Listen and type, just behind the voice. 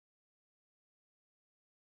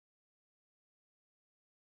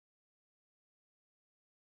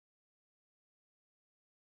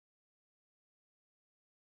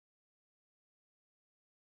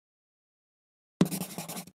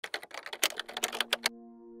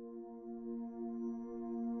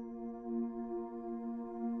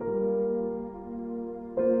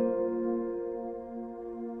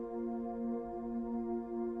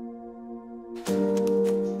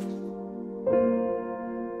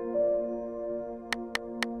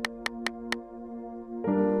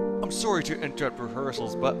I'm sorry to interrupt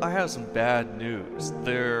rehearsals, but I have some bad news.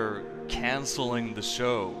 They're canceling the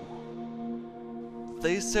show.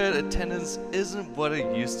 They said attendance isn't what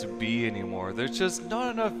it used to be anymore. There's just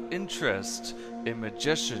not enough interest in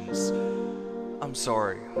magicians. I'm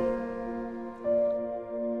sorry.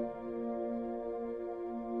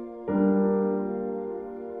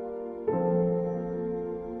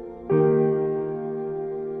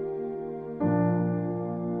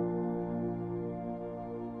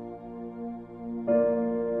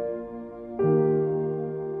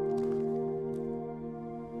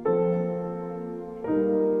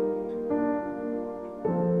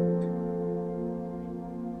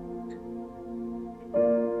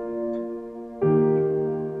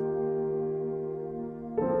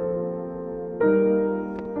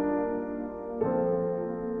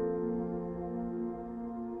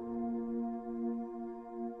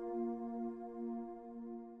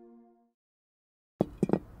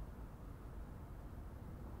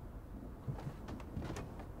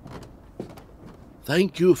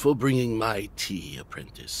 Thank you for bringing my tea,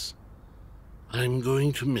 apprentice. I'm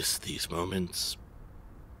going to miss these moments.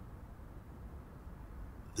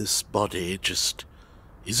 This body just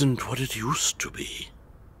isn't what it used to be.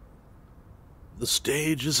 The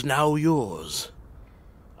stage is now yours.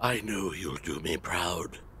 I know you'll do me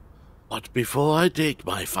proud. But before I take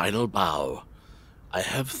my final bow, I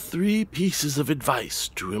have 3 pieces of advice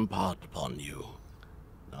to impart upon you.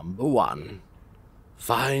 Number 1,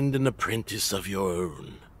 find an apprentice of your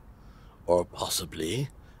own, or possibly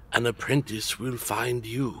an apprentice will find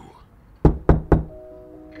you.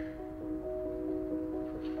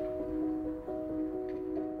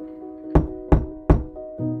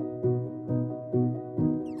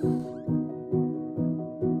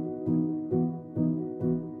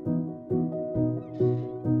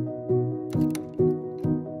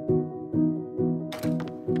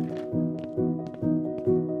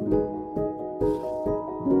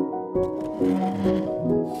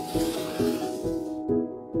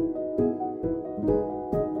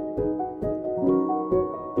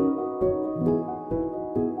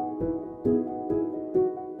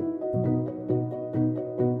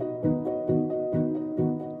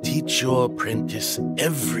 Teach your apprentice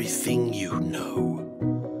everything you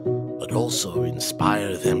know, but also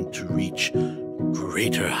inspire them to reach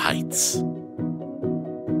greater heights.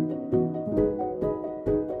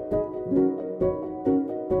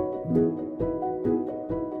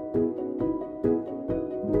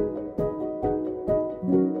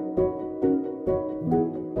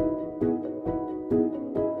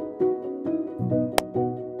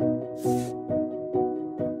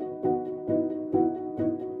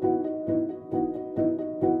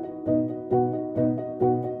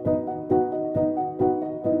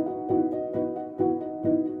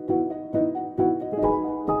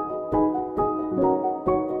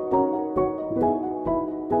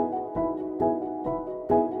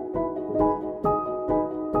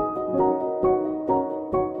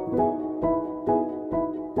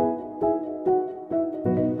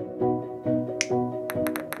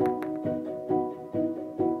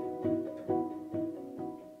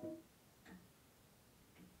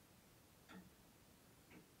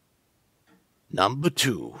 Number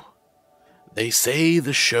 2, they say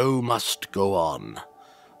the show must go on,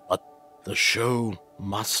 but the show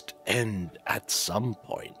must end at some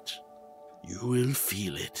point. You will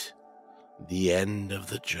feel it, the end of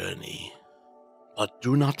the journey. But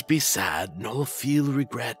do not be sad nor feel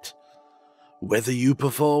regret. Whether you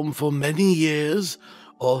perform for many years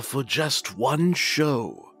or for just one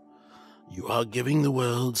show, you are giving the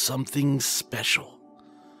world something special.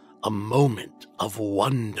 A moment of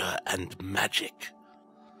wonder and magic.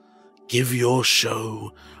 Give your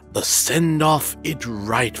show the send-off it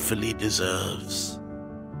rightfully deserves.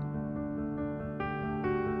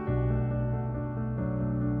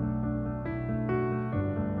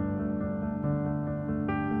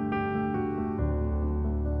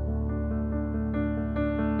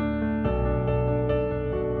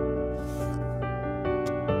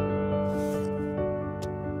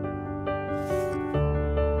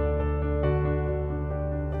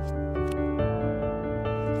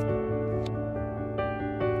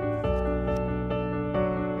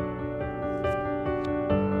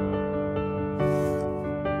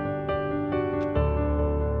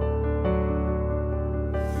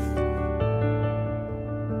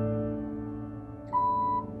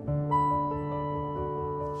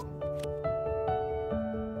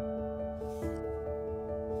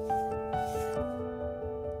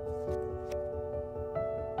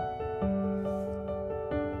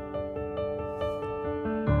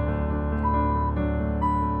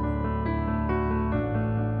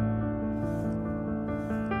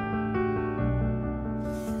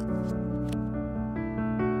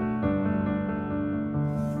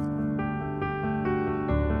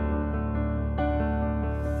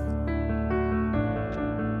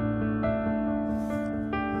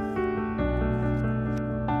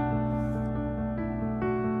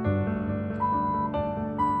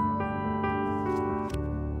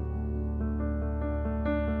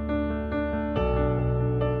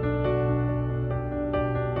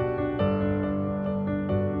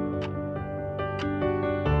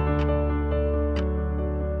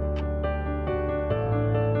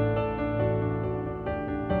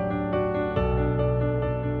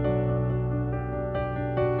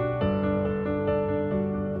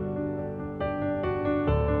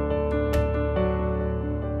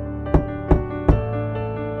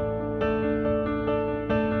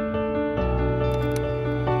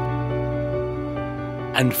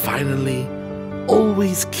 And finally,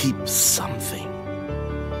 always keep something,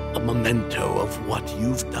 a memento of what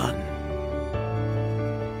you've done.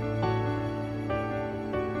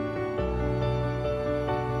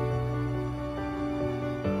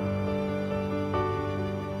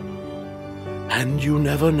 And you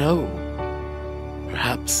never know.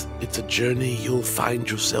 Perhaps it's a journey you'll find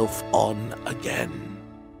yourself on again.